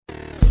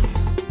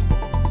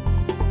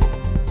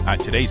On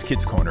today's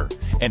Kids Corner,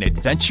 an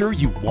adventure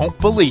you won't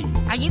believe.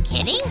 Are you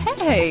kidding?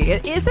 Hey,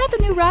 is that the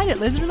new ride at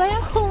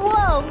Lizardland?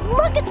 Whoa,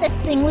 look at this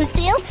thing,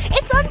 Lucille.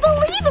 It's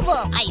unbelievable.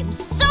 I am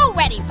so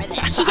ready for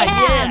this.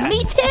 Yeah,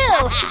 me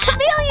too.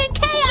 Chameleon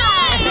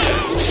Chaos.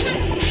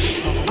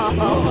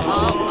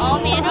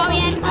 Oh, man, go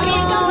here.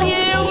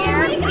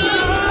 Here we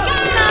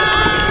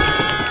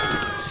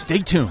go. Stay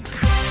tuned.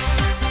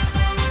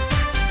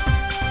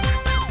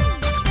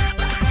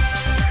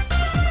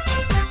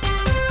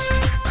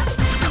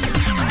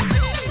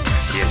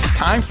 It's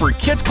time for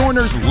Kids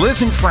Corner's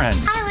Liz and Friends.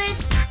 Hi, Liz.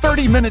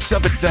 30 minutes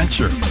of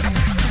adventure.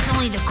 It's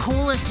only the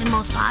coolest and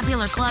most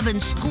popular club in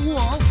school.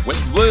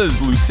 With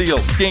Liz, Lucille,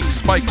 Skink,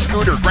 Spike,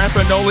 Scooter,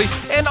 Grandpa Noli,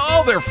 and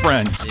all their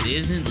friends. It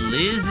isn't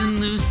Liz and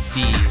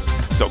Lucille.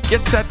 So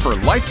get set for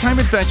lifetime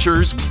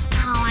adventures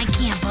Oh, I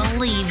can't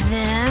believe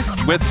this.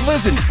 with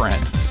Liz and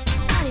Friends.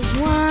 That is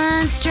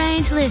one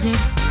strange lizard.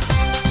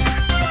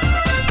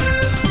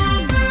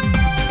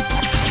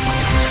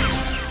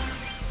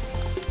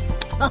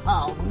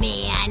 Oh,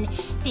 man.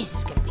 This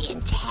is going to be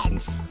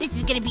intense. This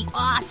is going to be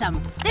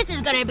awesome. This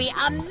is going to be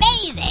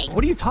amazing.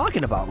 What are you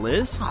talking about,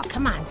 Liz? Oh,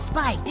 come on,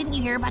 Spike. Didn't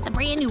you hear about the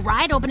brand new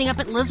ride opening up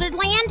at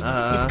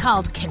Lizardland? It's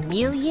called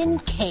Chameleon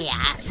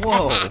Chaos.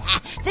 Whoa.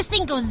 This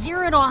thing goes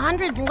 0 to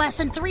 100 in less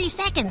than 3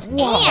 seconds.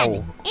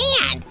 Whoa.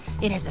 And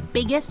it has the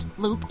biggest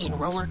loop in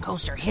roller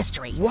coaster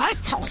history. What?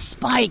 Oh,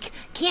 Spike,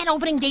 can't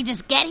opening day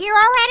just get here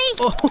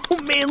already? Oh,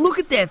 man, look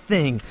at that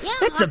thing. Yeah,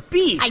 That's a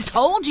beast. I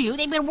told you.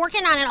 They've been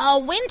working on it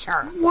all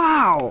winter.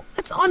 Wow,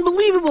 that's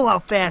unbelievable how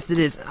fast it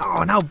is.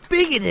 Oh, and how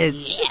big it is.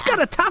 Yeah. It's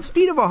got a top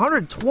speed of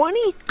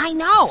 120? I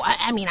know.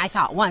 I mean, I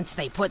thought once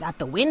they put out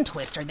the wind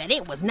twister that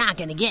it was not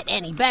going to get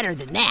any better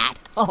than that.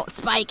 Oh,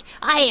 Spike,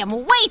 I am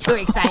way too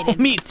excited.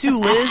 Me too,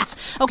 Liz.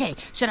 Okay,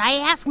 should I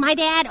ask my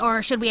dad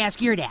or should we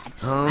ask your dad?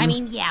 I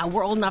mean, yeah,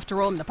 we're old enough to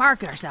roam the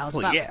park ourselves,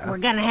 Well, but yeah. we're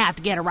going to have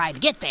to get a ride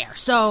to get there,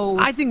 so...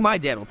 I think my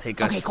dad will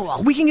take us. Okay,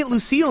 cool. We can get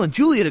Lucille and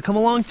Julia to come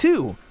along,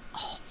 too.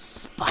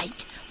 Spike,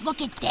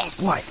 look at this.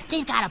 What?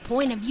 They've got a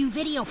point of view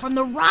video from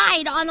the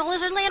ride on the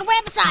Lizardland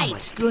website. Oh, my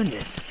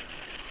goodness.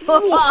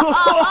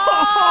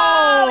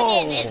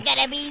 Oh, this is going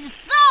to be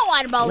so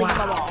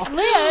unbelievable.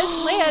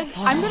 Liz,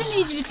 I'm going to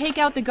need you to take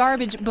out the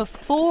garbage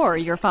before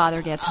your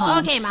father gets home.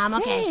 Okay, Mom,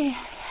 okay.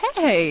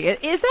 Hey,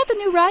 is that the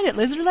new ride at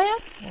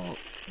Lizardland?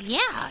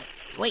 Yeah.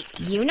 Wait,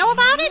 you know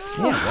about it?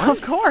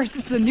 Of course,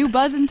 it's the new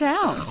buzz in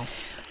town.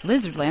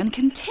 Lizardland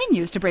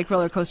continues to break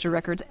roller coaster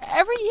records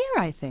every year,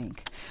 I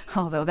think.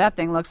 Although that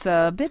thing looks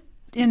a bit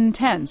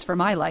intense for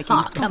my liking.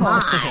 Oh, come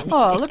on.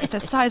 Oh, look at the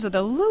size of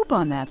the loop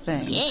on that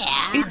thing. Yeah.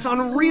 It's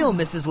unreal,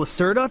 Mrs.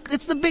 Lacerda.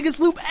 It's the biggest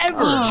loop ever.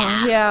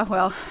 Oh, yeah,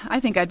 well, I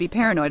think I'd be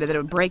paranoid that it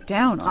would break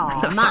down on me.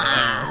 Oh,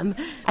 Mom.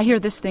 I hear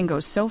this thing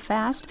goes so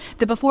fast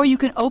that before you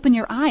can open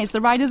your eyes,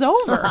 the ride is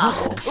over.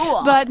 Oh,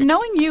 cool. But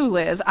knowing you,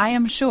 Liz, I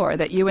am sure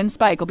that you and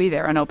Spike will be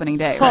there on opening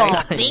day, right?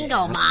 Oh,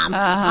 bingo, Mom.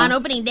 On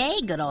opening day,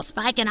 good old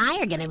Spike and I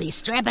are going to be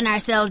strapping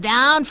ourselves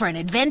down for an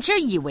adventure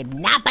you would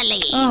not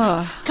believe.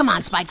 Come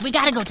on, Spike. We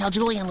got to go tell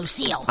Julie and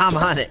Lucille. I'm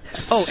on it.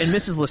 Oh, and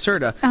Mrs.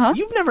 Lacerda,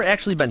 you've never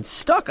actually been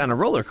stuck on a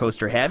roller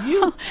coaster, have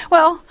you?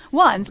 Well,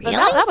 once, but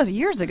Really? that was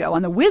years ago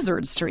on the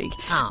Wizard Streak.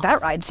 Oh.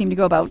 That ride seemed to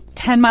go about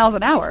 10 miles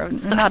an hour.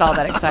 Not all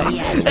that exciting.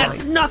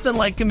 That's nothing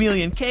like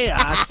Chameleon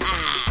Chaos.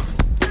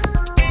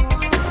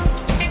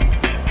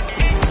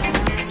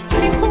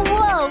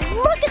 Whoa,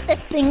 look at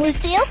this thing,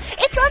 Lucille.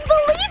 It's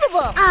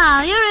unbelievable.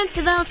 Oh, you're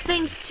into those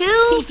things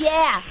too?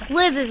 Yeah.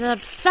 Liz is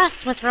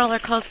obsessed with roller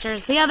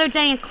coasters. The other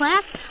day in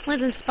class,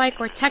 Liz and Spike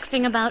were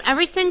texting about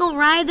every single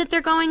ride that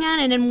they're going on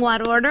and in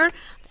what order.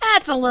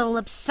 That's a little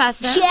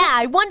obsessive. Yeah,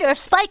 I wonder if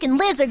Spike and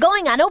Liz are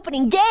going on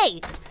opening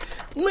day.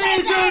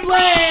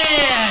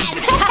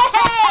 Lizardland!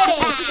 Hey!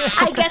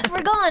 I guess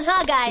we're going,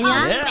 huh, guys?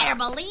 Oh, you better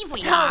believe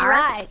we All are.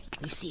 right.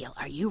 Lucille,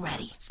 are you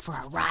ready for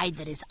a ride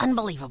that is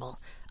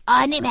unbelievable,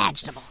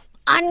 unimaginable,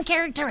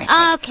 uncharacteristic?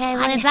 Okay,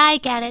 Liz, I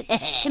get it.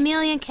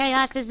 Chameleon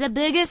Chaos is the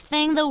biggest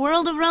thing the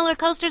world of roller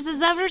coasters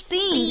has ever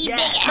seen. The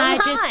biggest. I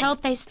Come just on.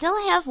 hope they still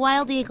have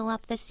Wild Eagle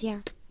up this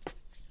year.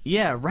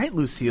 Yeah, right,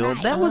 Lucille.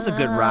 That was a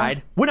good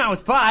ride. When I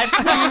was 5.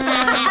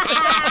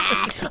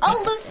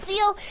 Oh,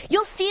 Lucille,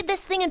 you'll see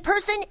this thing in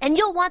person, and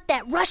you'll want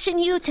that rush in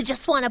you to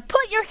just want to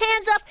put your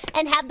hands up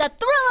and have the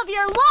thrill of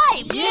your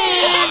life.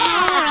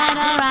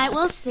 All right,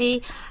 we'll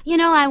see. You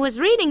know, I was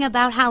reading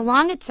about how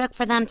long it took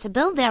for them to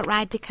build that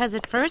ride because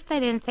at first they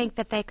didn't think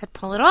that they could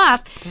pull it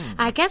off.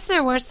 I guess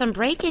there were some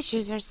brake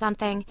issues or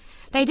something.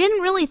 They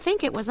didn't really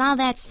think it was all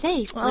that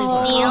safe.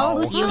 Lucille, you have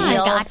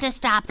Lucille. got to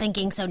stop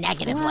thinking so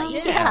negatively.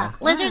 Yeah.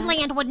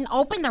 Lizardland wouldn't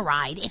open the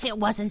ride if it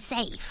wasn't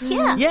safe.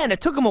 Yeah. Yeah, and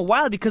it took them a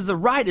while because the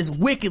ride is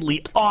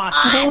wickedly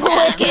awesome.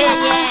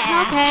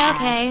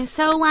 Okay.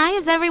 So why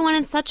is everyone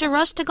in such a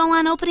rush to go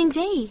on opening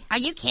day? Are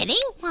you kidding?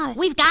 What?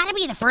 We've got to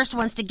be the first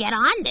ones to get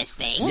on this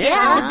thing.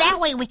 Yeah. Because that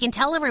way we can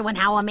tell everyone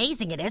how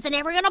amazing it is and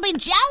everyone will be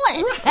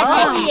jealous.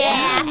 Oh,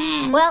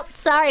 yeah. Well,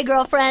 sorry,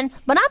 girlfriend,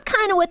 but I'm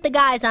kind of with the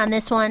guys on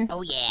this one.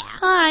 Oh, yeah.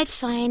 All right,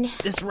 fine.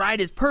 This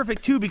ride is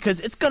perfect, too, because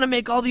it's going to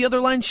make all the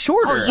other lines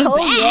shorter. Oh,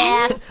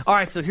 yeah. All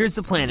right, so here's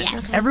the plan.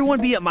 Yes. Everyone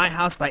be at my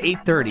house by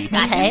 8:30.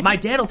 Gotcha. My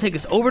dad will take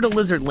us over to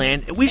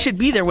Lizardland, and we should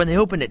be there when they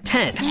open at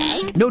 10.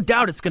 Okay. No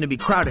doubt it's going to be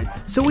crowded,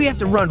 so we have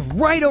to run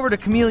right over to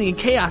Chameleon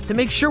Chaos to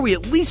make sure we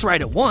at least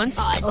ride it once.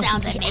 Oh, it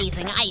sounds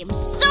amazing. I am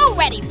so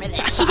ready for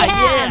this.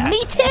 Yeah, me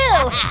too.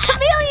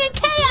 Chameleon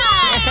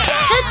Chaos.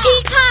 The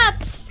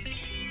teacups!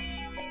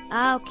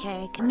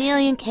 Okay,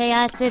 Chameleon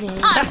Chaos it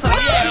is.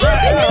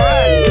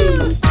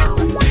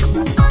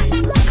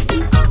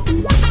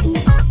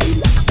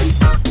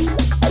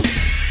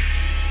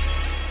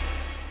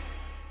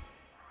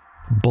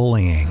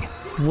 Bullying.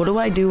 What do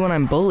I do when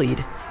I'm bullied?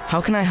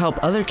 How can I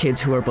help other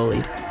kids who are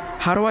bullied?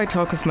 How do I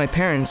talk with my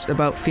parents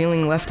about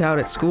feeling left out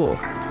at school?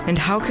 And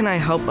how can I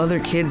help other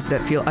kids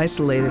that feel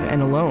isolated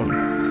and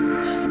alone?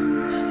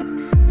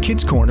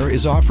 Kids Corner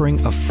is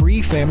offering a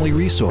free family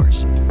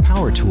resource,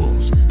 Power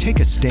Tools. Take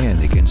a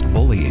stand against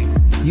bullying.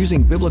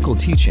 Using biblical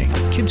teaching,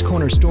 Kids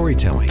Corner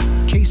storytelling,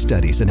 case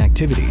studies, and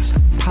activities,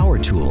 Power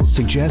Tools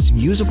suggests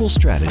usable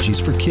strategies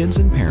for kids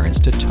and parents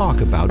to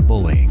talk about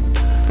bullying.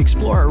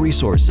 Explore our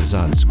resources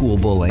on school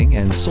bullying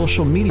and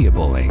social media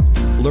bullying.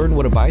 Learn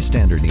what a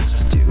bystander needs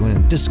to do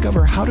and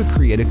discover how to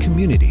create a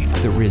community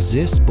that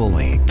resists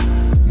bullying.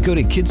 Go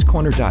to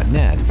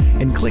kidscorner.net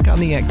and click on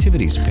the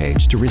activities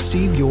page to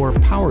receive your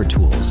Power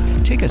Tools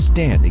Take a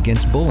Stand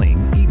Against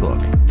Bullying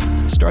ebook.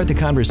 Start the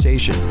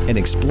conversation and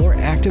explore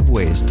active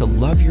ways to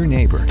love your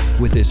neighbor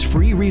with this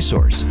free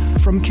resource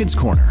from Kids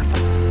Corner.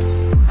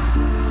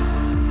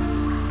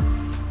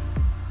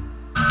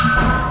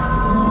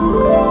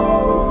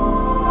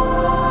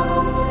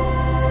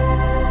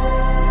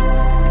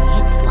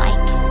 It's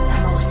like the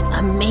most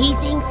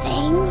amazing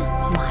thing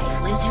my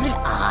lizard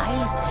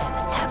eyes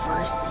have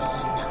ever seen.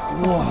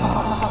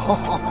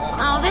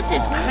 Oh, this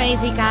is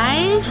crazy,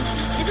 guys.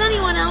 Is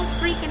anyone else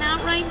freaking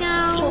out right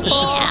now?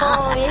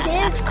 Oh, it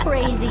is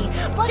crazy,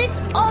 but it's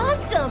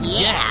awesome.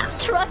 Yeah.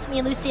 Trust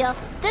me, Lucille,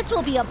 this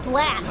will be a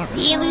blast.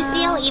 See,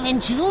 Lucille,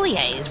 even Julia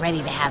is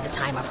ready to have the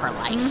time of her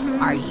life.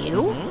 Are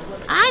you?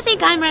 I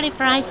think I'm ready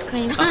for ice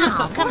cream.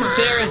 Oh, come on.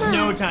 There is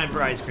no time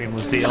for ice cream,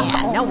 Lucille.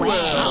 Yeah, no way.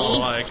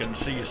 Well, I can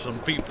see some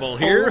people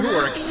here who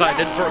are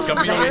excited for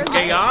Chameleon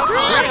Chaos.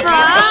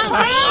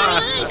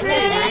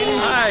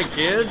 Hi,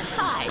 kids.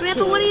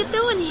 Grandpa, what are you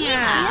doing here?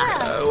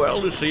 Well,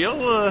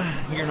 Lucille,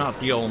 you're not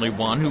the only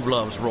one who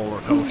loves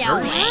roller coasters. No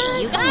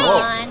way. You Come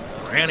guys. on.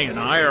 Granny and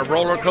I are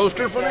roller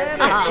coaster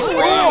fanatics.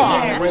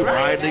 We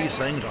ride these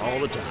things all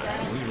the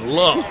time. We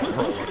love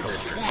roller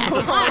coasters.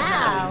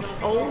 Wow.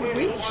 Oh,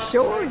 we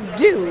sure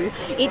do.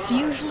 It's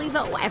usually,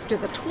 though, after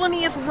the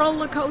 20th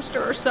roller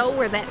coaster or so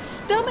where that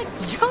stomach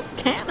just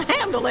can't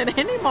handle it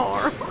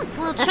anymore.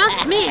 Well,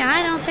 trust me,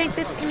 I don't think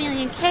this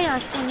Chameleon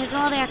Chaos thing is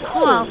all that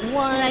cool.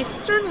 But I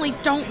certainly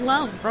don't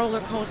love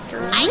roller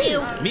coasters. I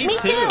do. Me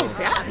too.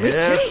 Yeah, me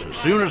Yes, too. as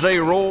soon as they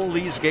roll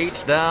these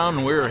gates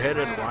down, we're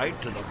headed right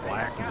to the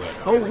Black Widow.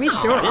 Oh, we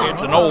sure are.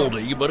 It's an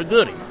oldie, but a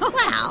goodie.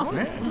 Well,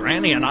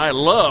 Granny and I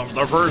love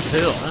the first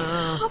hill.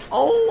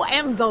 Oh,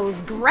 and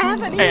those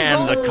gravity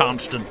And rolls. the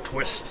constant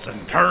twists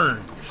and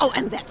turns. Oh,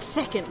 and that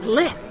second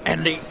lift.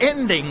 And the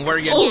ending where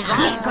you...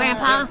 yeah,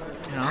 Grandpa,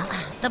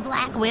 the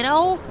Black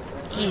Widow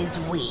is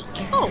weak.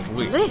 Oh,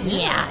 Weak. lift.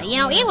 Yeah,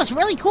 it was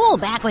really cool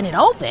back when it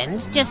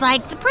opened, just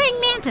like the praying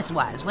mantis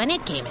was when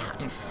it came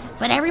out.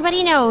 But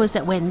everybody knows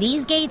that when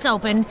these gates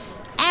open,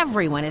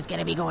 everyone is going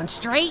to be going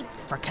straight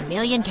for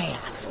Chameleon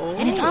Chaos.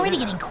 And it's already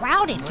getting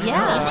crowded.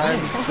 I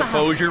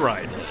suppose you're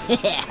right.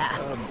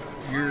 Yeah.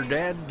 Your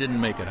dad didn't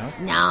make it, huh?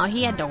 No,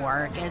 he had to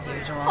work as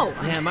usual. Oh,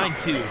 I'm Yeah, mine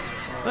sorry. too.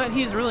 But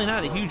he's really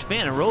not a huge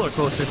fan of roller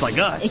coasters like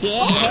us.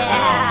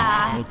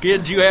 Yeah. Well,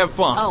 kids, you have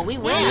fun. Oh, we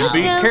will.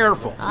 Be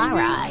careful. All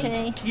right.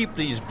 Okay. Keep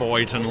these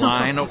boys in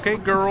line, okay,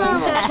 girls?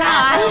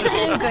 Try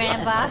to,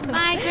 Grandpa.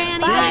 Bye, Granny.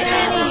 Bye,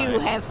 Granny. You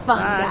have fun,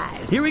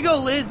 guys. Here we go,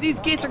 Liz. These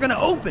gates are going to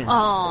open.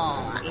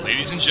 Oh,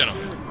 Ladies and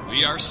gentlemen,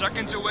 we are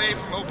seconds away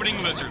from opening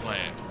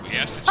Lizardland. We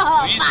ask that you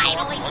please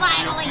finally, walk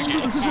once you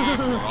open the gates.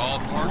 We're all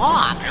part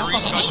Walk. of a very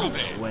special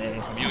day.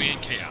 Way. Chameleon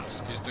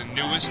Chaos is the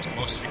newest,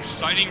 most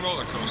exciting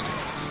roller coaster.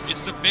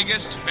 It's the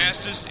biggest,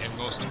 fastest, and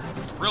most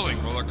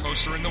thrilling roller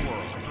coaster in the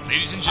world.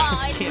 Ladies and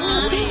gentlemen,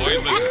 enjoy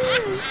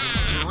Lizard.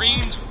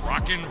 Terrain's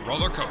Rockin'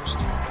 Roller Coaster.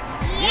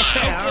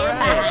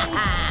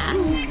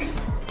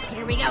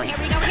 here we go, here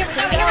we go, here we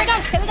go, here we go.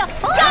 Here we go.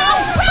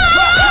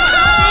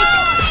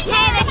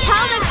 Hey, they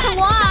told us to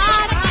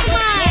walk.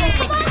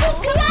 Come on.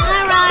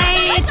 All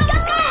right.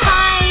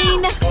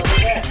 Fine.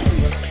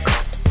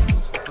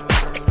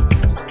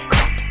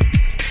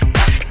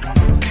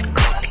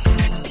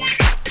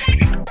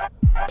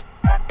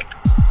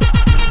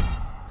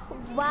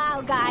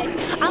 Wow, guys.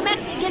 I'm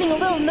actually getting a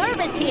little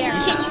nervous here.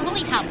 Can you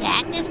believe how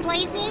packed this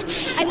place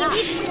is? I mean,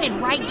 we sprinted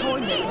right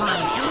toward this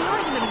line, and we've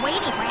already been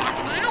waiting for half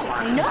an hour.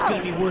 fun. It's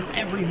gonna be worth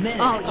every minute.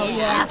 Oh,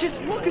 yeah.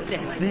 Just look at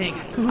that thing.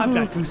 I've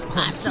got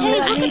goosebumps.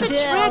 Hey, look at the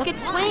track.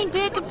 It's swaying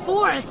back and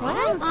forth.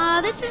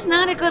 This is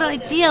not a good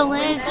idea,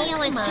 Liz.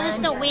 Lucille, it's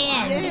just the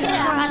wind.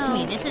 Trust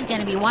me, this is going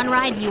to be one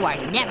ride you are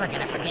never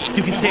going to forget.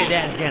 You can say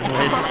that again,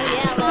 Liz.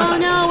 Oh,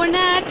 no, we're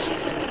next.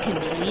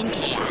 Chameleon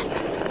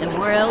Chaos, the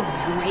world's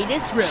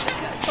greatest roller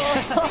coaster.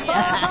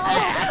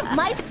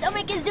 My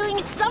stomach is doing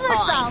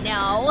somersaults. Oh,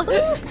 no.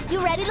 You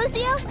ready,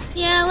 Lucille?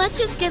 Yeah, let's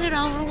just get it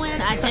over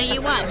with. I tell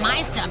you what,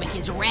 my stomach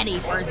is ready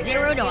for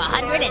 0 to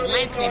 100 in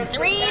less than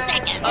 3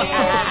 seconds.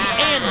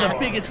 And the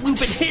biggest loop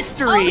in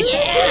history. Oh,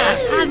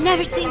 yeah. I've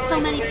never seen so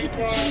many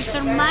people change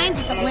their minds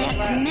at the last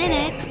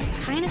minute.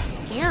 Kind of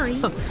scary.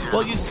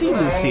 Well, you see,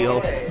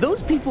 Lucille,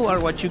 those people are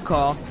what you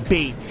call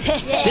babies.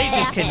 They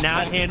just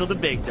cannot handle the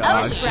big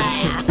dogs.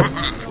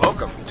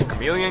 Welcome to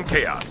Chameleon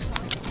Chaos.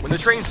 When the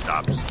train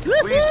stops,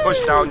 please push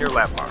down your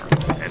lap bar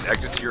and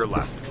exit to your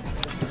left.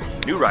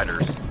 New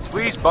riders,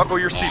 please buckle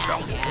your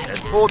seatbelt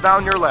and pull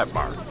down your lap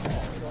bar.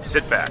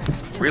 Sit back,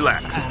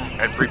 relax,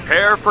 and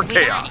prepare for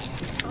chaos.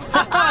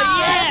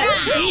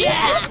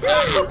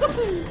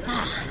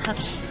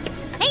 Okay.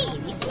 Hey,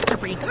 these seats are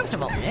pretty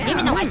comfortable.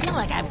 Even though I feel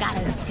like I've got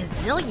a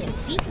gazillion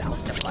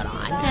seatbelts to put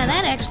on. Yeah,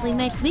 that actually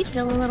makes me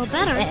feel a little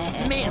better.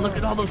 Man, look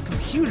at all those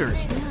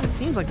computers. It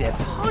seems like they have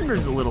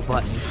hundreds of little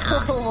buttons.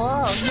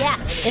 Oh, yeah.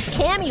 If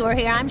Cammie were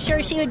here, I'm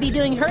sure she would be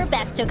doing her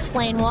best to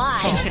explain why.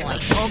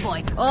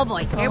 Oh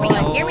boy. Here we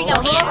go.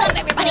 Hands up,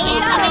 everybody.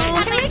 Hands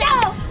up. Here we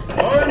go.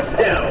 Arms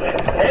down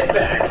and head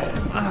back.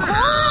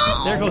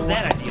 There goes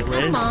that idea,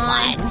 Liz.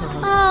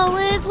 Oh,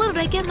 Liz, what did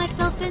I get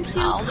myself into?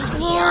 Oh,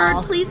 Lucille.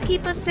 Lord, please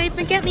keep us safe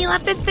and get me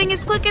off this thing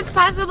as quick as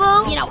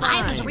possible. You know,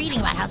 I was reading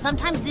about how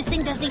sometimes this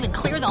thing doesn't even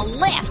clear the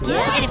lift.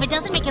 Yeah. And if it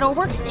doesn't make it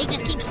over, they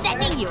just keep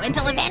sending you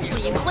until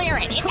eventually you clear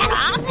it. Isn't that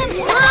awesome?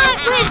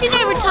 What? Liz, you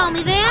never told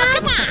me that.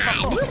 Come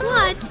on.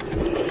 What?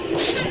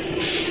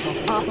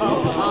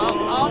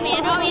 Oh,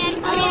 man.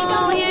 Here we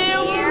go.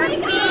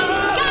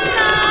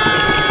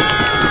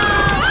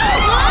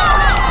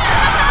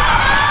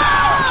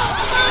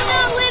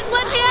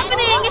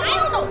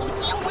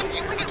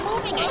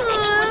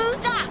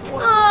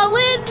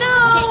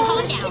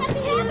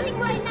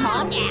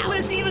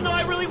 Liz, even though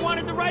I really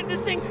wanted to ride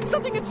this thing,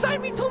 something inside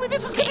me told me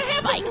this was going to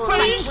happen.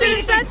 Spike, you should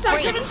have said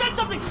something. You should have said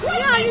something.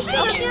 Yeah, you should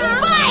have.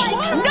 Spike!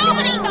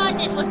 Nobody thought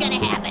this was going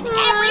to happen.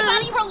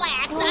 Everybody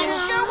relax. I'm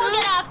sure we'll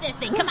get off this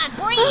thing. Come on,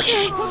 breathe.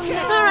 Okay.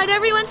 All right,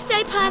 everyone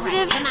stay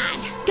positive. Come on.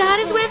 God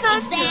is with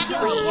us.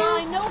 Exactly. Yeah,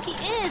 I know he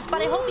is,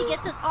 but I hope he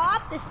gets us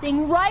off this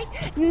thing right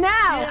now.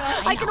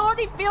 Yeah, I can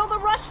already feel the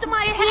rush to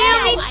my head.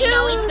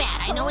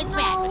 I know it's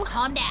bad, but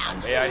calm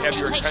down. May I have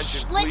your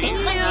attention, please? You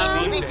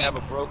seem to have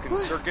a broken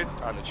circuit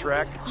on the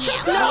track.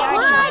 Yeah, we already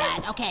know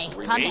that. Okay,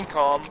 Remain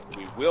calm.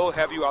 We will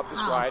have you off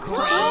this ride.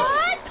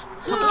 What?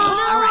 Okay,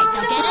 all right,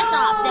 they'll get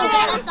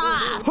us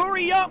off.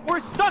 Hurry up, we're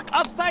stuck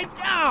upside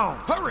down.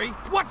 Hurry?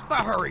 What's the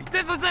hurry?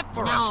 This is it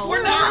for No, us.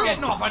 We're never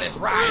getting off of this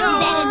ride.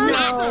 That is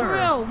not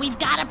true. We've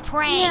got to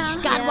pray.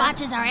 God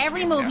watches our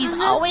every move. He's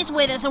always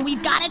with us, and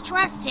we've got to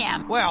trust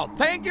him. Well,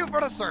 thank you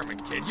for the sermon,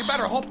 kid. You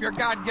better hope your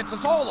God gets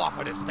us all off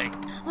of this thing.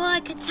 Well,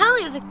 I could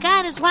tell you that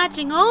God is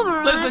watching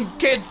over us. Listen,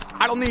 kids,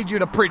 I don't need you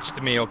to preach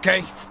to me,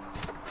 okay?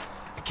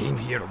 I came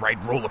here to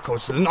ride roller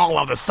coasters, and all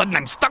of a sudden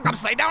I'm stuck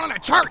upside down in a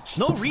church.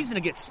 No reason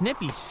to get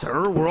snippy,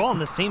 sir. We're all in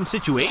the same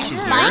situation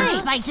here.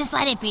 Spike, just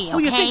let it be, okay?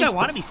 Well, you think I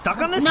want to be stuck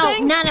on this No,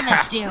 thing? none of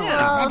us do.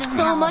 Oh,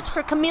 so much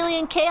for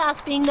Chameleon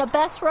Chaos being the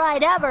best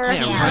ride ever.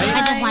 Yeah,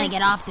 I just want to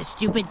get off the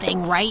stupid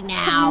thing right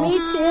now. Me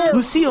too.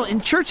 Lucille,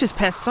 in church this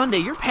past Sunday,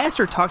 your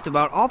pastor talked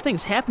about all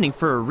things happening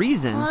for a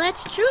reason. Well,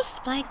 that's true,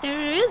 Spike. There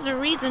is a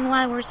reason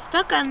why we're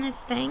stuck on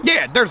this thing.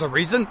 Yeah, there's a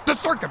reason. The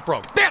circuit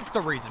broke. That's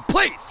the reason.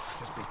 Please,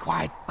 just be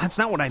quiet. That's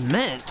not what I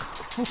meant.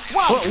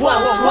 Whoa,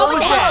 what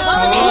was that?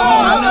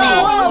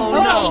 Oh,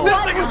 no. This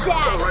thing is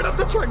going right up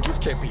the track. This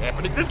can't be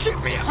happening. This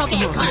can't be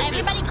happening. Okay,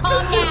 everybody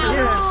calm down.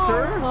 Yes,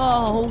 sir.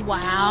 Oh,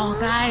 wow.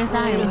 Guys,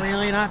 I am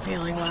really not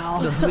feeling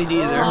well. Me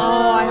neither.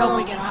 Oh, I hope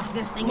we get off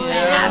this thing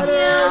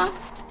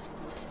fast.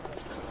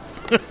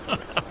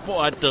 Boy,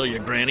 I tell you,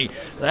 Granny,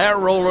 that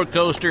roller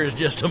coaster is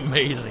just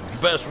amazing.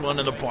 Best one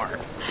in the park.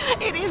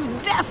 It is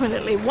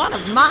definitely one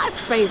of my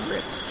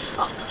favorites.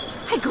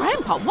 Hey,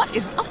 Grandpa, what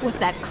is up with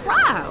that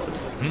crowd?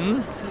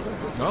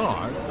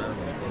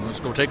 Let's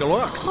go take a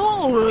look.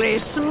 Holy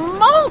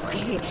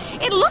smoky!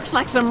 It looks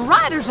like some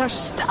riders are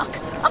stuck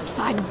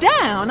upside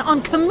down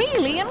on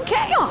Chameleon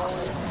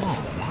Chaos. Oh,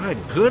 my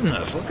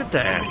goodness, look at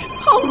that.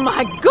 Oh,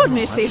 my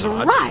goodness, he's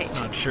right.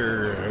 Not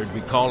sure they'd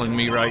be calling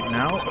me right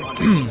now.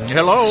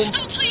 Hello?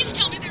 Oh, please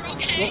tell me they're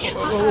okay.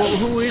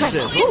 Who is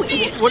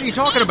this? What are you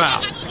talking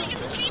about? I'm looking at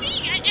the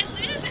TV, and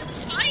Liz and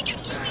Spike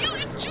and Lucille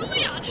and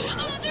Julia,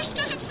 they're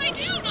stuck upside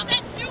down on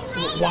that new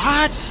road.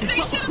 What?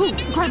 They said on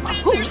the news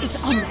that there's a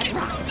circuit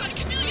broke on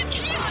Chameleon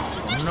Chaos.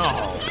 They're stuck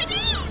upside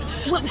down.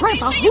 Well,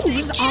 Grandpa,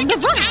 who's on the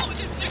ride? Down in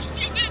the next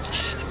few minutes,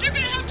 they're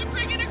going to have to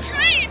bring in a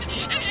crane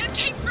and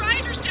take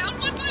riders down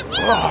one by one.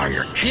 Oh,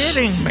 you're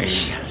kidding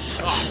me.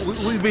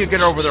 We better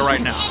get over there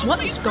right now.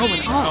 What is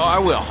going on? Oh, I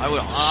will.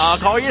 I'll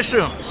call you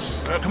soon.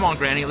 Come on,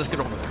 Granny, let's get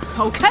over there.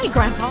 Okay,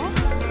 Grandpa.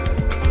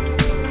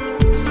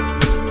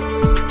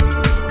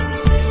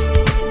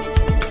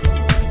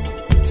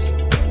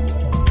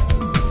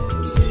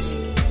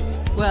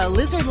 Well,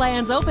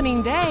 Lizardland's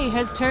opening day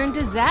has turned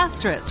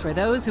disastrous for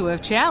those who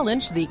have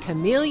challenged the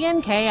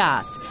Chameleon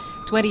Chaos.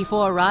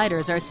 24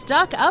 riders are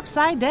stuck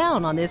upside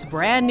down on this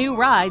brand new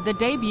ride that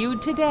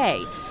debuted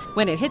today.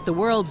 When it hit the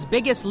world's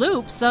biggest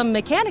loop, some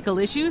mechanical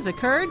issues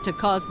occurred to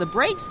cause the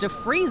brakes to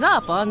freeze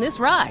up on this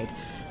ride.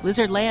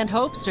 Lizardland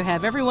hopes to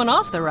have everyone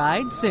off the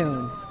ride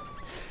soon.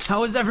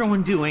 How is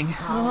everyone doing?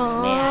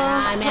 Oh,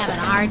 man, I'm having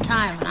a hard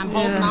time, but I'm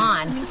holding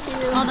on. Me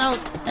too. Although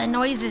the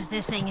noises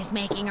this thing is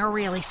making are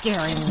really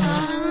scaring me.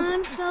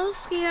 I'm so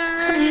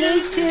scared.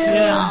 Me too.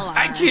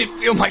 I can't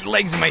feel my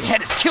legs and my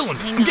head is killing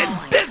me. I'm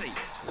getting dizzy.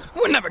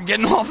 We're never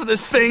getting off of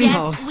this thing.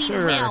 Yes, we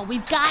will.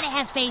 We've got to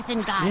have faith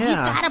in God. Yeah. He's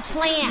got a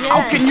plan.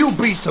 How can you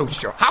be so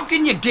sure? How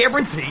can you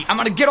guarantee I'm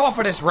going to get off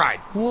of this ride?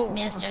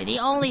 Mister, the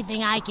only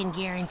thing I can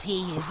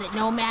guarantee is that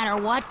no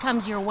matter what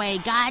comes your way,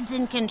 God's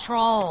in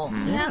control.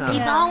 Yeah.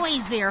 He's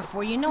always there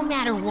for you, no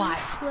matter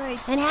what. Right.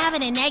 And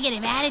having a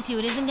negative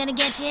attitude isn't going to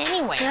get you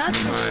anywhere.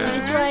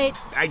 That's right.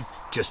 I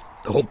just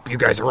hope you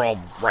guys are all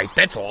right,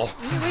 that's all.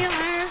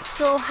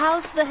 So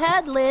how's the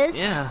head, Liz?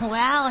 Yeah.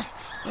 Well,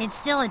 it's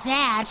still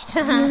attached.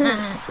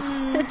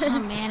 Oh,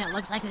 man, it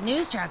looks like the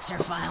news trucks are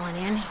filing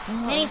in. If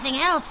anything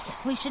else,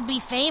 we should be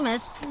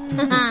famous.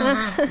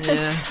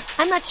 Yeah.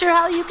 I'm not sure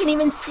how you can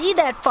even see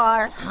that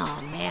far.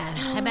 Oh, man,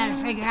 I better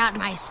figure out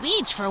my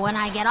speech for when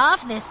I get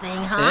off this thing,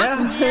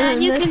 huh? Yeah,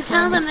 and you can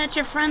tell them that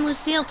your friend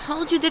Lucille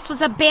told you this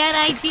was a bad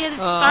idea to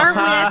start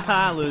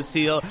with.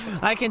 Lucille.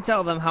 I can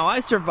tell them how I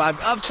survived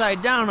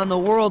upside down on the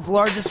world's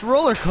largest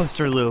roller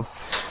coaster loop.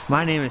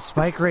 My name is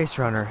Spike Race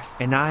Runner,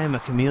 and I am a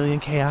Chameleon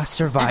Chaos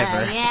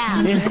survivor.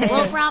 Yeah,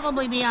 we'll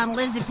probably be on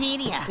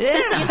Lizipedia.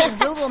 Yeah. You can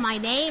Google my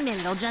name and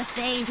it'll just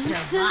say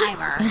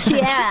Survivor.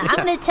 Yeah,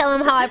 I'm going to tell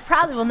him how I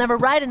probably will never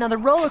ride another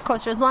roller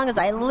coaster as long as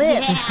I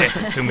live. Yeah. That's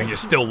assuming you're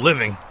still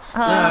living.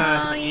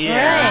 Oh,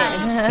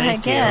 yeah. Right, I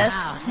guess.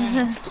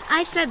 Wow,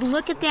 I said,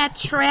 look at that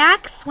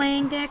track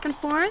swaying back and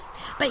forth,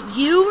 but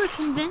you were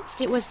convinced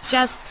it was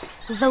just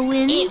the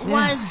wind. It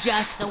was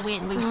just the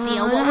wind,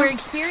 Lucille. What we're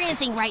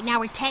experiencing right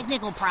now are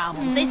technical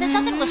problems. They said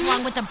something was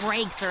wrong with the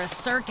brakes or a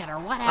circuit or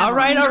whatever. All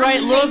right.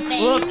 Same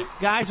thing. Look.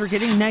 Guys, we're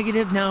getting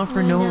negative now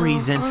for no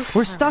reason.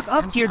 We're stuck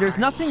up here. There's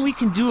nothing we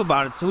can do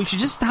about it, so we should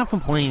just stop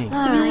complaining.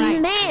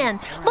 Right. Man,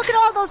 look at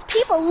all those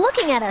people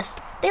looking at us.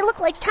 They look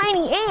like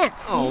tiny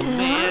ants. Oh,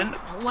 man.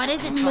 What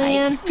is it,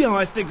 Spike?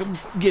 I think I'm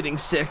getting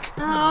sick.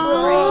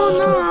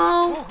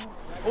 Oh,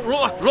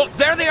 Look,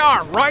 there they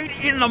are, right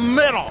in the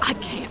middle. I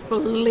can't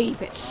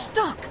believe it.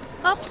 Stuck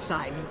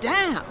upside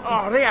down.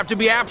 Oh, they have to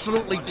be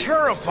absolutely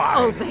terrified.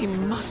 Oh, they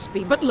must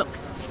be. But look,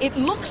 it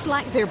looks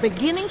like they're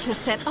beginning to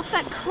set up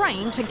that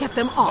crane to get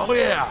them off. Oh,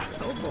 yeah.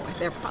 Oh, boy,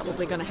 they're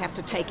probably going to have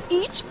to take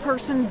each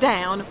person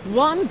down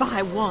one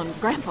by one.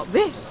 Grandpa,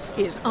 this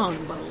is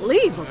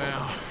unbelievable.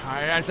 Well,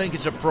 I think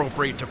it's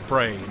appropriate to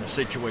pray in a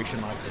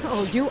situation like this.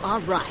 Oh, you are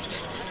right.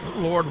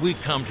 Lord, we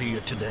come to you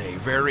today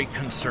very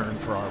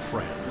concerned for our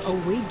friends. Oh,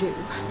 we do.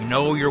 We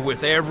know you're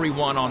with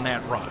everyone on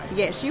that ride.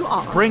 Yes, you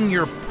are. Bring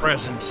your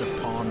presence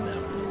upon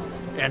them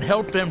and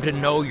help them to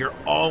know you're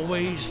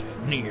always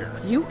near.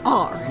 You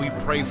are. We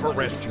pray for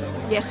rescue.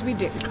 Yes, we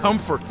do.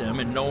 Comfort them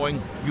in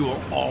knowing you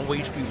will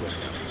always be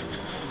with them.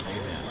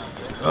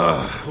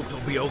 Amen. Hope they'll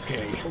be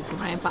okay. Oh,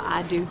 Grandpa,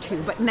 I do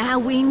too. But now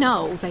we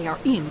know they are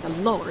in the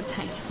Lord's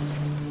hands.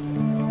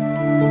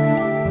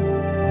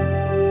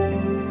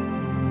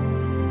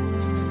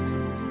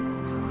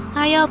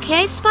 Are you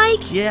okay,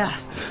 Spike? Yeah,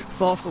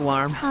 false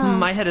alarm.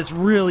 My head is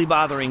really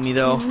bothering me,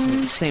 though.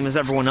 Same as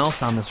everyone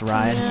else on this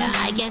ride. Yeah,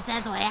 I guess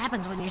that's what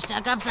happens when you're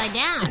stuck upside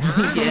down,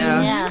 huh?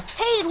 Yeah.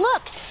 Hey,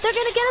 look, they're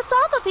going to get us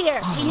off of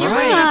here. You're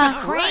right up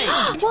the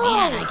crane. Whoa.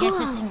 Man, I guess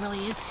this thing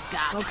really is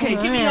stuck. Okay,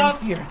 get me off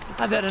here.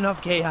 I've had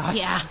enough chaos.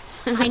 Yeah,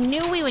 I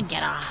knew we would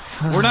get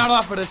off. We're not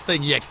off of this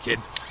thing yet, kid.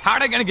 How are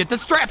they going to get the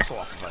straps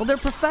off of us? Well, they're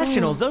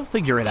professionals. They'll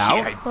figure it out.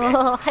 Yeah, I bet.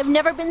 Oh, I've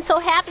never been so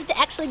happy to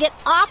actually get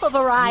off of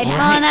a ride. Oh,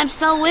 and I'm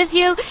so with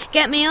you.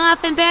 Get me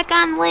off and back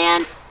on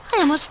land.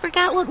 I almost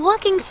forgot what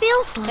walking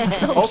feels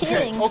like.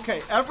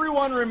 Okay,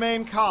 everyone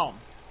remain calm.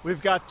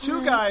 We've got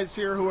two guys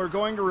here who are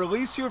going to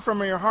release you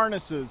from your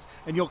harnesses,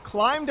 and you'll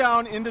climb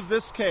down into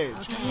this cage.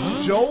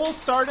 Okay. Joe will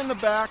start in the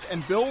back,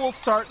 and Bill will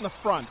start in the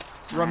front.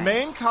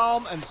 Remain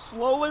calm and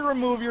slowly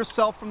remove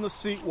yourself from the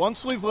seat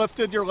once we've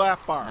lifted your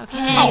lap bar. Okay,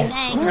 Oh,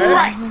 thanks.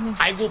 right.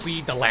 I will be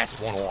the last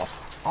one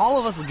off. All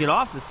of us will get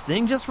off this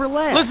thing. Just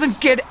relax.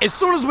 Listen, kid, as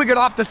soon as we get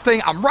off this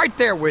thing, I'm right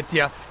there with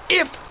you.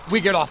 If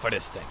we get off of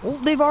this thing. Well,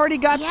 they've already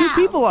got two Yeah,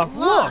 people off.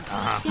 Look.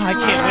 Uh-huh. I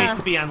can't wait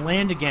to be on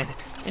land again.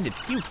 And to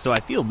puke so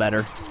I feel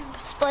better.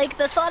 Spike,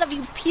 the thought of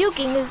you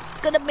puking is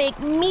going to make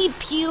me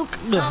puke.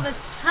 All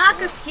this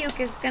talk of puke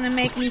is going to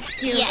make me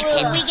puke. Yeah,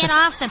 can we get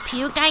off the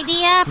puke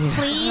idea,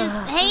 please?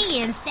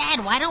 Hey,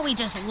 instead, why don't we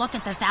just look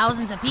at the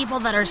thousands of people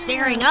that are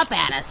staring up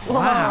at us?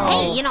 Wow.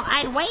 Hey,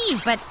 I'd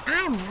wave, but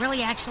I'm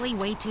really actually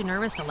way too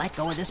nervous to let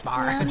go of this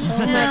bar.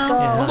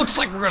 No. Looks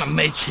like we're going to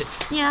make it.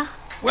 Yeah.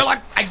 Well,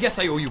 I guess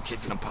I owe you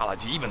kids an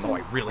apology, even though I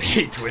really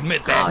hate to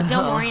admit that. Oh,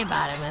 don't worry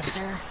about it,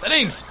 mister. The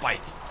name's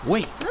Spike.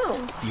 Wait,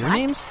 your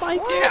name's Spike?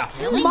 Yeah.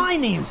 Really? My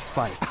name's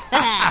Spike.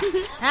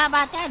 How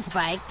about that,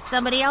 Spike?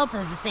 Somebody else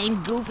has the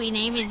same goofy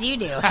name as you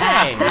do.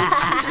 Hey.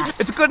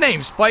 It's a good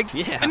name, Spike.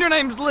 Yeah. And your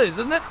name's Liz,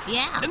 isn't it?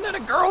 Yeah. Isn't that a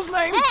girl's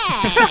name?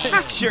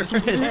 Hey! Sure is.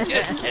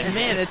 Just kidding.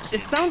 Man,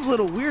 it sounds a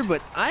little weird,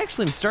 but I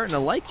actually am starting to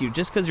like you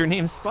just because your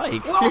name's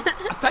Spike. Well,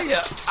 I'll tell you,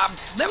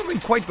 I've never been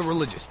quite the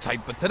religious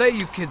type, but today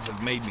you kids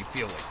have made me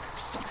feel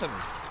like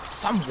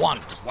someone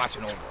was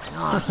watching over us.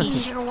 Oh, he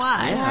sure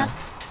was.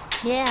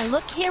 Yeah,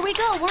 look, here we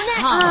go. We're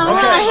next.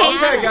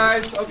 Okay,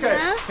 guys. Okay,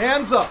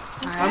 hands up.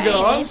 I'm going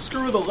right. to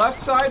unscrew the left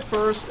side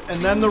first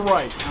and then the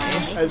right.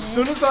 As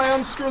soon as I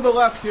unscrew the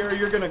left here,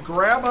 you're going to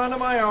grab onto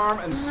my arm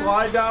and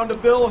slide down to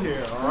Bill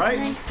here, all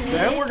right?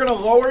 Then we're going to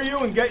lower you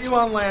and get you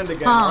on land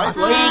again, all right?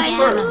 Ladies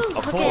first.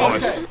 Of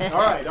course. Okay,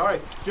 all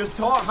right. Just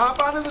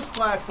hop onto this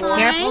platform.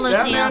 Careful, That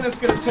Lucille. man is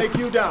going to take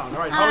you down.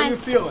 All right, how are you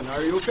feeling?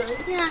 Are you okay?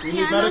 Yeah, You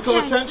need medical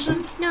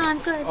attention? No, I'm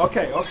good.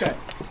 Okay.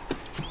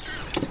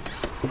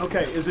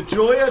 Okay, is it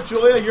Julia?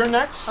 Julia, you're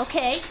next.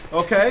 Okay.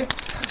 Okay,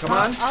 come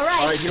on. All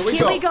right. Here we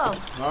go. All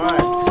right.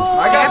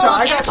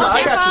 I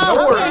got you.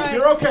 No worries.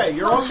 You're okay.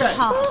 All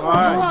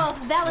right.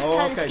 Whoa, that was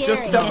kind of Okay, scary.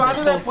 just step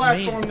onto that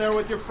platform there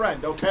with your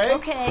friend, okay?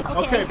 Okay.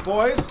 Okay,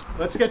 boys,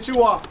 let's get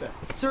you off there.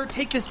 Sir,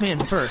 take this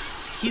man first.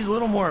 He's a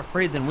little more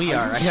afraid than we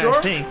are, I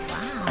sure? think.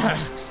 Wow,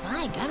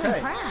 Spike, I'm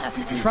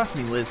impressed. Trust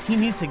me, Liz, he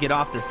needs to get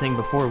off this thing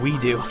before we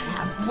do.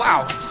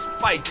 Wow,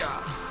 Spike,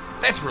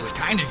 that's really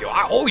kind of you.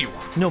 I owe you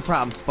one. No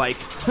problem, Spike.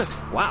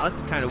 Wow,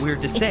 that's kind of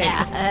weird to say.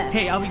 Yeah.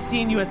 Hey, I'll be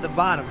seeing you at the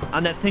bottom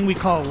on that thing we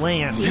call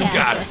land. You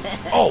got it.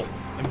 Oh,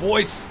 and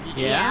boys.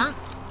 Yeah?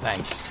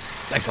 Thanks.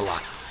 Thanks a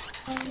lot.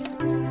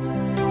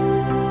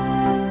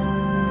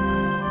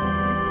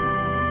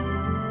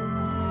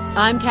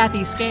 I'm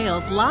Kathy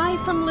Scales,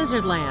 live from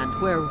Lizardland,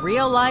 where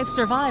real-life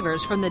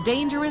survivors from the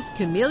dangerous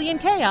Chameleon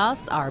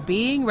Chaos are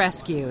being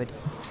rescued.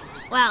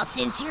 Well,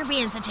 since you're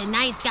being such a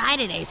nice guy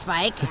today,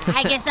 Spike,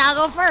 I guess I'll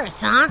go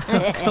first, huh?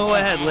 Go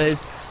ahead,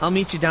 Liz. I'll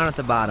meet you down at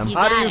the bottom. You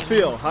How do got you it.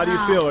 feel? How do you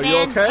feel? Are you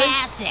okay?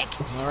 Fantastic.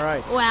 All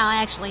right. Well,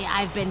 actually,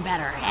 I've been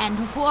better. And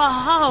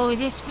whoa,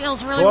 this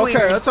feels really Well, weird.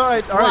 okay, that's all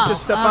right. All right, Whoa,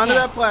 just step onto okay.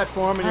 that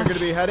platform and you're going to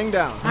be heading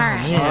down. All right. All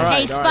right, Hey, all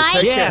right, Spike.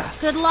 take Yeah. care.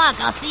 Good luck.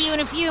 I'll see you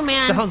in a few,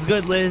 man. Sounds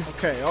good, Liz.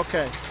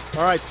 Okay.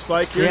 All right,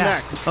 Spike, you're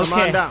next. Come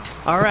okay. on down.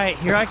 All right,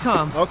 here I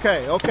come.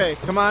 Okay,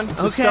 come on. Just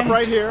Okay. step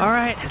right here. All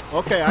right.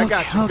 Okay, I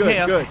got you.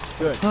 Okay,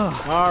 Good.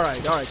 Oh. All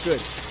right,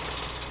 good.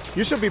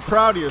 You should be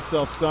proud of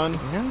yourself, son.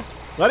 Yeah.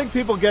 Letting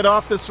people get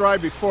off this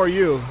ride before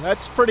you,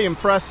 that's pretty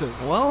impressive.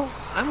 Well,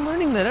 I'm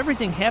learning that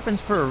everything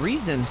happens for a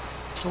reason.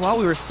 So while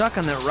we were stuck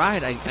on that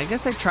ride, I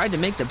guess I tried to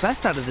make the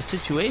best out of the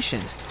situation.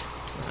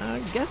 I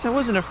guess I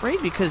wasn't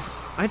afraid because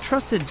I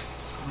trusted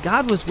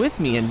God was with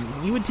me and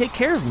he would take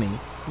care of me.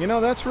 You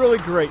know, that's really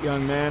great,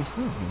 young man.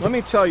 Let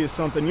me tell you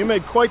something. You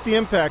made quite the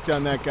impact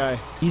on that guy.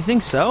 You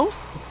think so?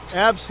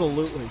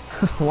 Absolutely.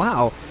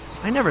 Wow,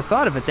 I never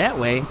thought of it that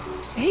way.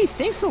 Hey,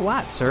 thanks a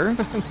lot, sir.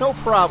 No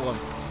problem.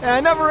 Hey, I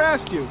never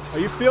asked you. Are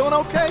you feeling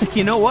okay?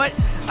 You know what?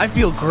 I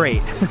feel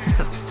great.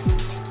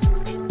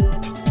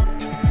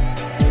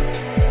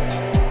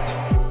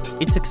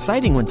 It's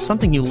exciting when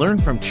something you learn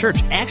from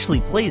church actually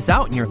plays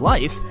out in your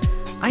life.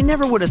 I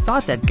never would have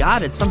thought that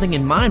God had something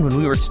in mind when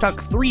we were stuck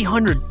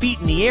 300 feet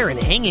in the air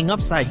and hanging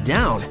upside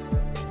down.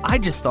 I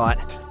just thought,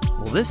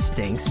 well, this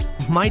stinks.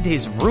 My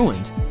day's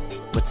ruined.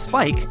 But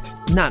Spike,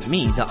 not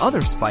me, the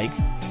other Spike,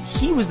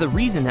 he was the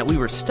reason that we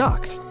were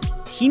stuck.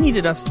 He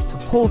needed us to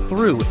pull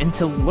through and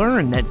to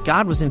learn that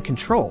God was in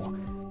control.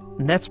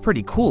 And that's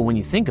pretty cool when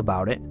you think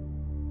about it.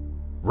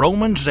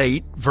 Romans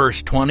 8,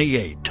 verse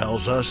 28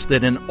 tells us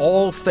that in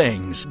all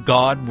things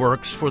God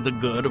works for the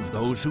good of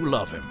those who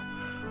love Him,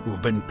 who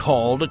have been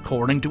called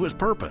according to His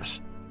purpose.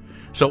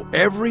 So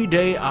every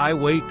day I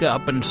wake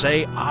up and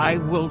say, I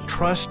will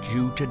trust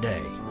you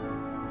today,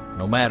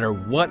 no matter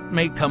what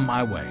may come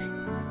my way.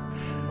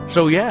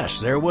 So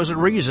yes, there was a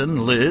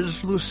reason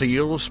Liz,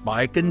 Lucille,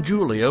 Spike, and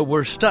Julia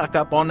were stuck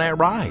up on that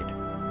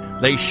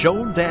ride. They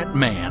showed that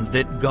man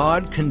that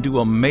God can do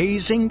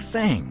amazing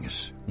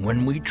things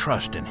when we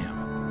trust in Him.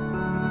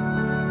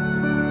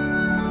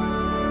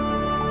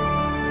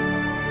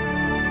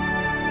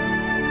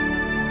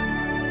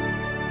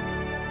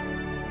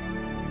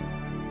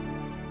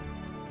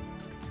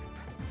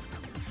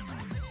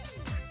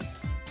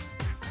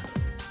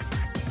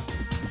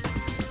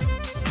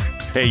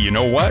 Hey, you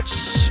know what?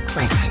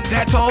 Listen.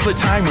 That's all the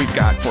time we've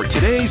got for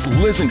today's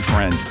Liz and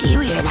Friends. Do you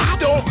hear that?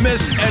 Don't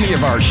miss any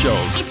of our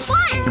shows. It's fun.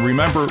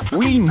 Remember,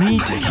 we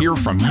need to hear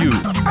from you.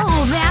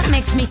 Oh, that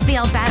makes me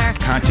feel better.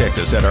 Contact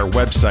us at our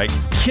website,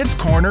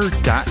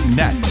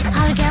 kidscorner.net.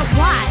 How to get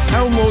what?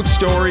 Download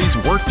stories,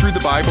 work through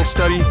the Bible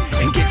study,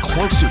 and get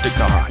closer to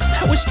God.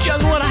 That was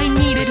just what I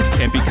needed.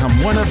 And become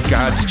one of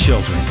God's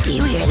children. Do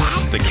you hear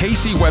that? The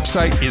KC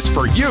website is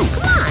for you.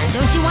 Come on,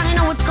 don't you want to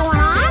know what's going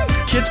on?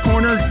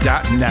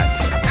 kidscorner.net.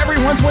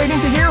 Everyone's waiting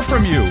to hear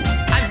from you.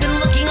 I've been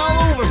looking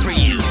all over for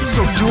you.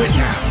 So do it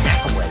now.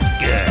 That was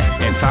good.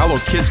 And follow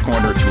Kids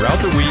Corner throughout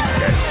the week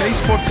at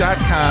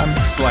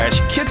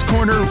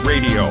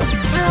facebook.com/kidscornerradio.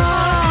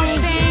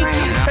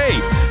 Hey,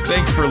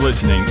 thanks for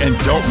listening, and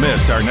don't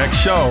miss our next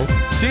show.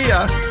 See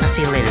ya. I'll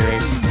see you later,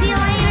 Liz. See you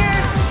later.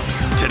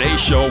 Today's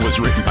show was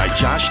written by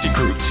Josh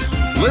DeCruz.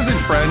 Liz and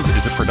Friends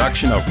is a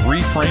production of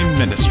Reframe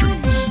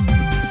Ministries.